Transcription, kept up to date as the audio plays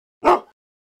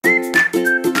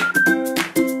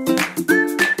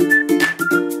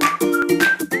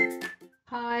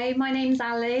Hi, my name's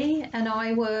Ali and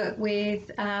I work with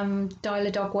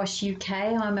Dialer Dog Wash UK.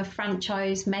 I'm a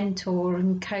franchise mentor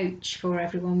and coach for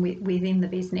everyone within the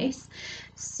business.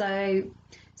 So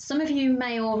some of you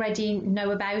may already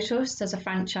know about us as a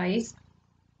franchise,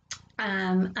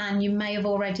 and you may have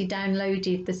already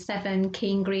downloaded the 7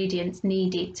 key ingredients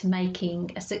needed to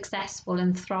making a successful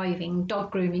and thriving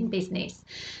dog grooming business.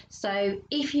 So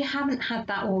if you haven't had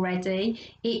that already,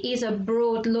 it is a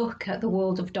broad look at the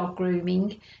world of dog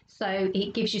grooming. So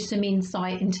it gives you some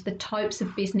insight into the types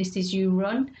of businesses you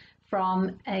run,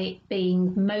 from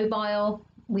being mobile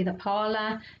with a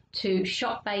parlour to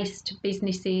shop-based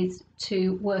businesses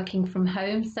to working from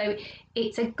home. So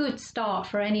it's a good start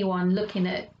for anyone looking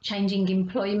at changing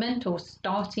employment or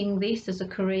starting this as a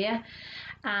career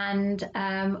and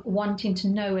wanting to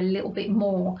know a little bit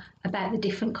more about the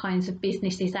different kinds of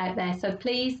businesses out there. So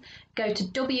please go to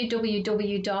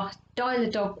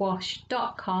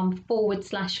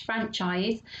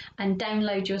www.dialerdogwash.com/franchise and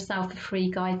download yourself a free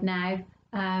guide now.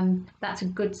 That's a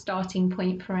good starting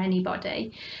point for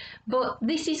anybody. But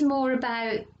this is more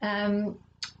about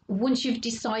once you've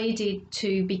decided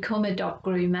to become a dog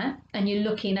groomer and you're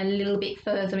looking a little bit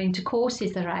further into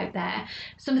courses that are out there,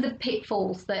 some of the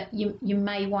pitfalls that you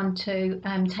may want to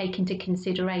take into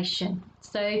consideration.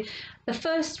 So the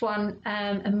first one,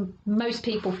 and most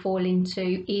people fall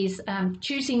into, is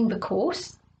choosing the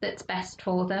course that's best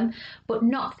for them, but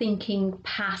not thinking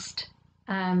past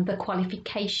the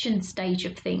qualification stage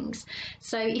of things.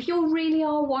 So if you really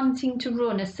are wanting to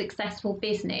run a successful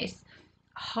business,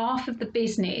 half of the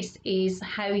business is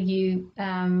how you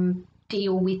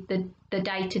deal with the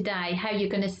day-to-day, how you're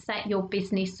going to set your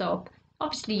business up.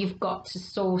 Obviously, you've got to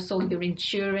source all your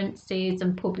insurances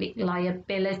and public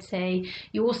liability.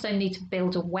 You also need to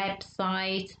build a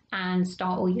website and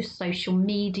start all your social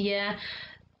media.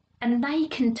 And they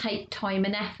can take time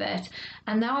and effort.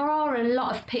 And there are a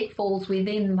lot of pitfalls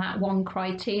within that one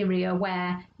criteria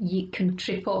where you can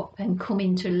trip up and come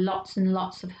into lots and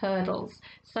lots of hurdles.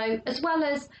 So as well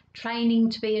as training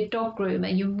to be a dog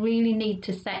groomer, you really need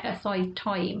to set aside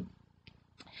time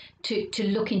to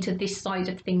look into this side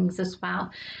of things as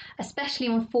well. Especially,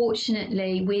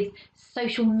 unfortunately, with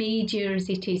social media as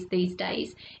it is these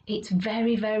days, it's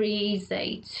very, very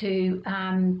easy to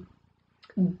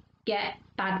get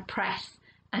bad press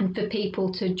and for people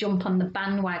to jump on the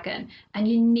bandwagon, and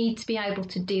you need to be able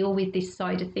to deal with this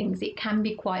side of things. It can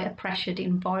be quite a pressured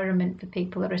environment for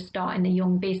people that are starting a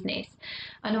young business,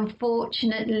 and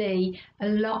unfortunately a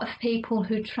lot of people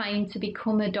who train to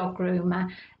become a dog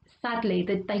groomer, sadly,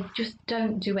 that they just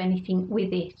don't do anything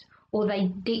with it, or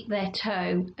they dip their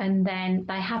toe and then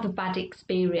they have a bad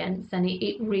experience and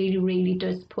it really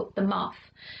does put them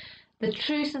off. The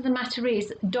truth of the matter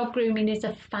is, dog grooming is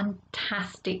a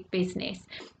fantastic business.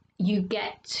 You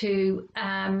get to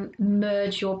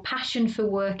merge your passion for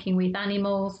working with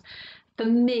animals. For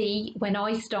me, when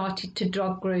I started to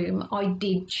dog groom, I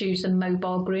did choose a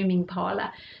mobile grooming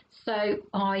parlour. So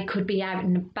I could be out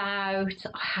and about,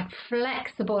 I had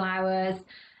flexible hours,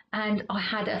 and I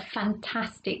had a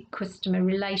fantastic customer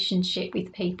relationship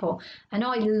with people. And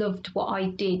I loved what I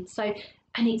did. So,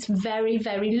 and it's very,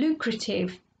 very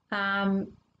lucrative.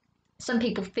 Some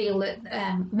people feel that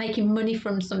making money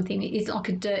from something is like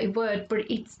a dirty word,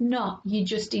 but it's not. You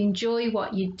just enjoy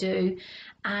what you do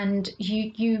and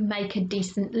you make a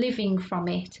decent living from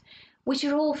it, which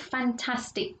are all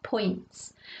fantastic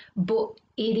points, but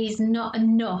it is not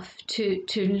enough to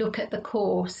look at the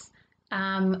course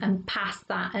and pass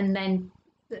that and then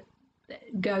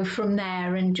go from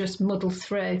there and just muddle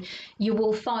through. You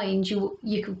will find you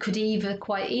could either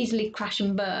quite easily crash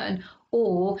and burn,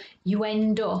 or you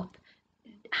end up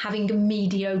having a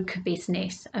mediocre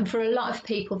business. And for a lot of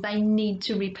people, they need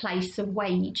to replace a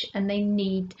wage, and they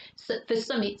need, for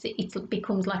some it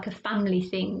becomes like a family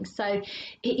thing. So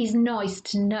it is nice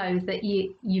to know that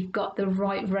you've got the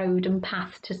right road and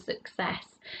path to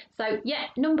success. So yeah,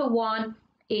 number one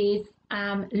is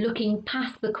looking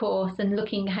past the course and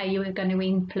looking how you are going to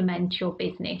implement your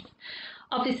business.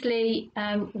 Obviously,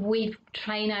 we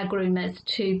train our groomers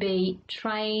to be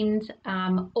trained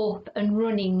up and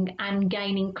running and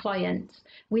gaining clients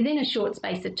within a short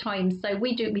space of time. So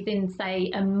we do it within,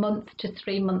 say, a month to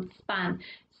 3 month span.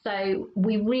 So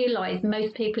we realise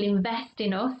most people invest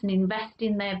in us and invest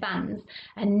in their vans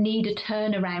and need a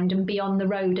turnaround and be on the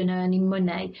road and earning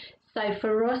money. So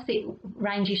for us, it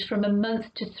ranges from a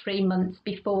month to 3 months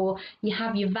before you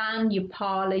have your van, your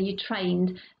parlour, you're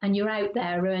trained, and you're out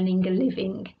there earning a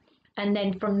living. And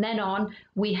then from then on,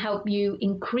 we help you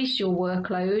increase your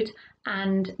workload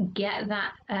and get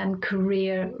that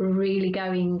career really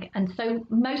going. And so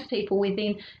most people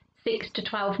within 6 to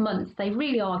 12 months, they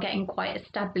really are getting quite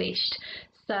established.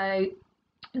 So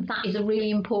that is a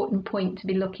really important point to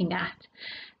be looking at.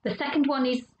 The second one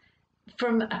is,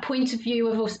 from a point of view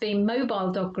of us being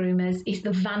mobile dog groomers, is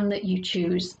the van that you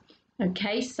choose.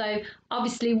 Okay, so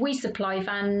obviously we supply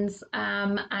vans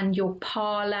and your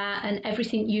parlour and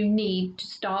everything you need to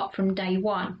start from day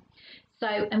one. So,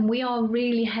 and we are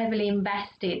really heavily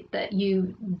invested that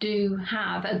you do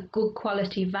have a good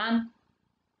quality van,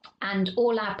 and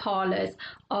all our parlours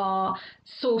are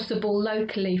sourceable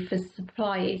locally for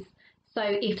supplies. So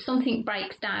if something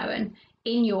breaks down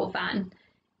in your van,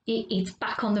 it's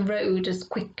back on the road as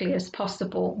quickly as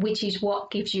possible, which is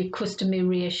what gives you customer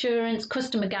reassurance,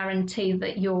 customer guarantee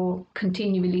that you're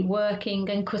continually working,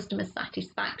 and customer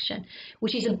satisfaction,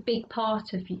 which is a big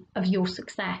part of your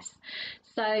success.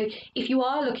 So if you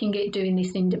are looking at doing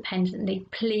this independently,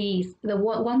 please, the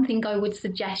one thing I would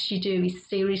suggest you do is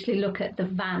seriously look at the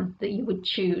van that you would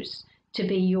choose to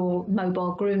be your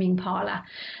mobile grooming parlour.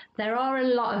 There are a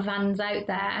lot of vans out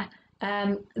there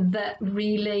that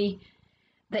really,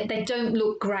 they don't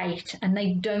look great and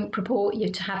they don't purport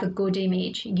you to have a good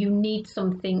image. You need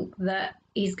something that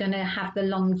is going to have the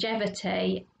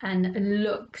longevity and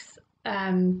looks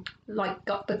like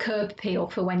got the curb appeal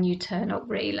for when you turn up,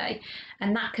 really,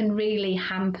 and that can really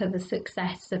hamper the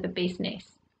success of a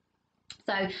business.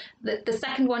 So the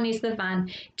second one is the van,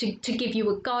 to give you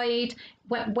a guide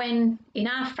when in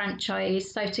our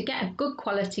franchise. So to get a good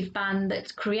quality van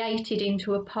that's created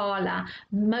into a parlour,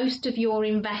 most of your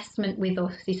investment with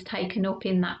us is taken up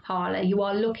in that parlour. You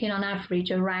are looking on average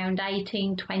around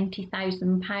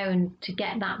 £18,000-20,000 to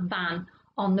get that van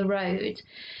on the road,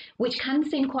 which can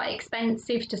seem quite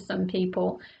expensive to some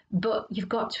people, but you've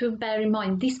got to bear in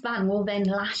mind this van will then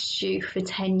last you for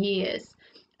 10 years.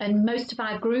 And most of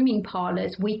our grooming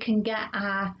parlours, we can get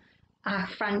our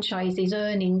franchises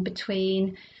earning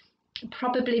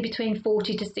probably between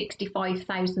 £40,000 to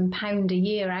 £65,000 a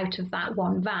year out of that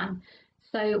one van.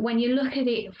 So when you look at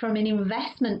it from an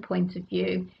investment point of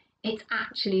view, it's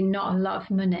actually not a lot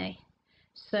of money.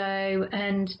 So,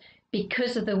 and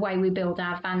because of the way we build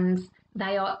our vans,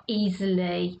 they are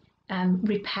easily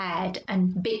repaired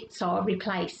and bits are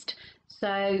replaced.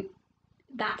 So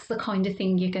that's the kind of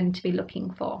thing you're going to be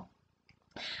looking for.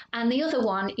 And the other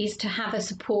one is to have a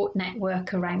support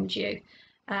network around you.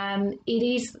 It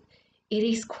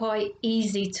is quite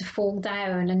easy to fall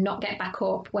down and not get back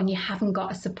up when you haven't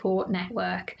got a support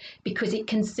network, because it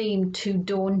can seem too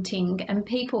daunting and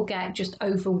people get just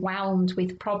overwhelmed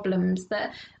with problems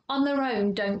that on their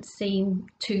own don't seem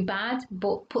too bad,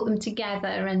 but put them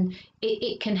together and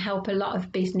it can help a lot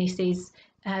of businesses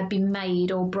be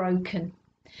made or broken.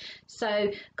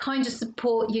 So kind of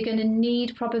support you're going to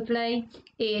need probably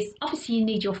is, obviously you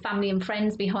need your family and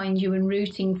friends behind you and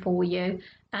rooting for you.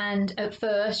 And at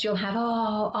first you'll have,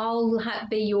 I'll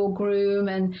be your groom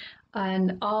and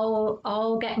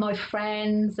I'll get my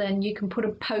friends and you can put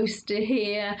a poster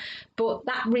here, but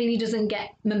that really doesn't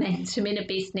get momentum in a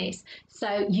business.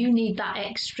 So you need that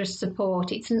extra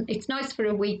support. It's nice for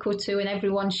a week or two and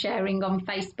everyone's sharing on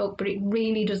Facebook, but it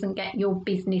really doesn't get your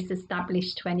business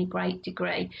established to any great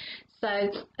degree.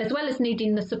 So as well as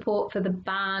needing the support for the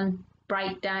van,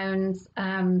 breakdowns,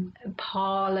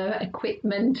 parlour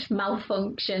equipment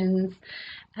malfunctions,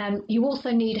 you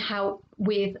also need help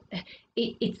with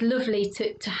it's lovely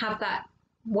to have that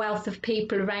wealth of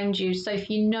people around you. So if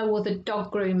you know other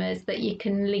dog groomers that you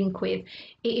can link with,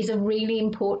 it is a really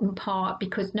important part,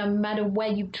 because no matter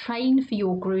where you train for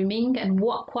your grooming and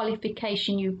what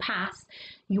qualification you pass,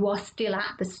 you are still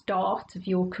at the start of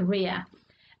your career.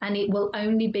 And it will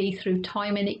only be through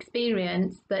time and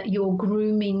experience that your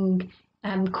grooming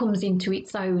comes into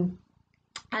its own.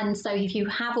 And so if you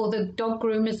have other dog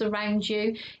groomers around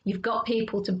you, you've got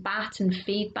people to bat and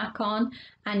feedback on,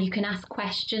 and you can ask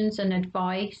questions and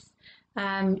advice,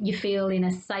 you feel in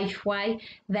a safe way,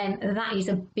 then that is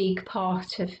a big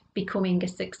part of becoming a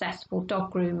successful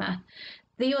dog groomer.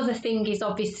 The other thing is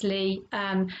obviously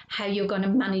how you're going to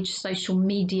manage social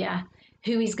media.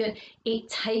 It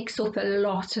takes up a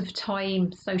lot of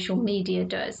time, social media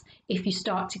does, if you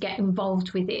start to get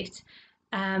involved with it.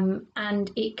 And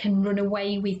it can run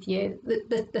away with you.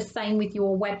 The same with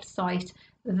your website.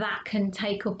 That can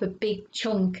take up a big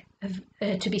chunk of,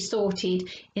 to be sorted,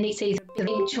 and it's either a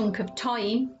big chunk of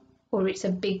time or it's a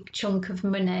big chunk of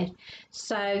money.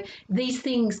 So these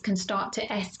things can start to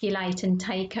escalate and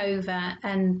take over,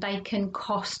 and they can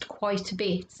cost quite a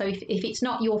bit. So if it's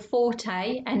not your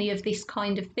forte, any of this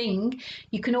kind of thing,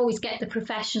 you can always get the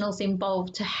professionals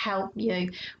involved to help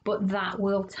you, but that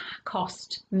will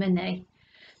cost money.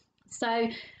 So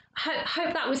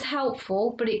hope that was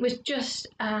helpful, but it was just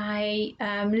a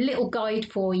little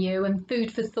guide for you and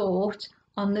food for thought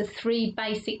on the 3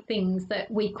 basic things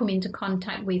that we come into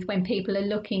contact with when people are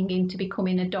looking into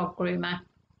becoming a dog groomer.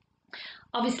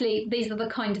 Obviously, these are the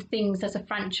kind of things as a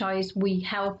franchise we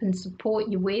help and support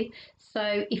you with.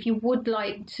 So if you would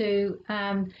like to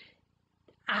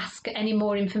ask any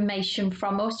more information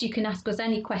from us, you can ask us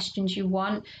any questions you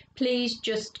want. Please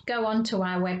just go onto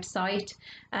our website,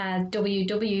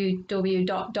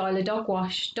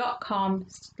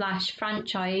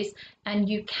 www.dialadogwash.com/franchise, and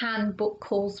you can book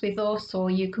calls with us,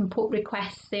 or you can put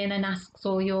requests in and ask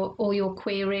all your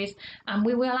queries, and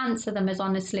we will answer them as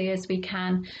honestly as we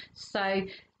can. So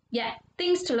yeah,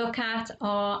 things to look at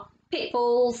are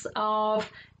pitfalls of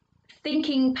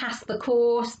thinking past the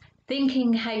course,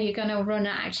 thinking how you're going to run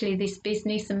actually this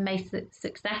business and make a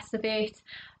success of it.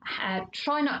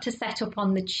 Try not to set up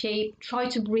on the cheap. Try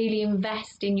to really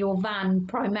invest in your van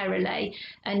primarily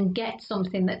and get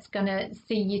something that's going to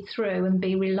see you through and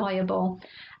be reliable.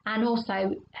 And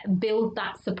also build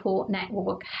that support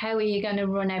network. How are you going to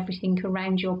run everything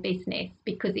around your business?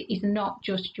 Because it is not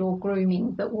just your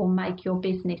grooming that will make your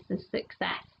business a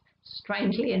success,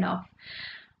 strangely enough.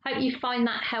 Hope you find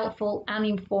that helpful and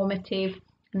informative.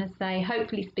 And I say,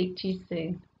 hopefully speak to you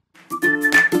soon.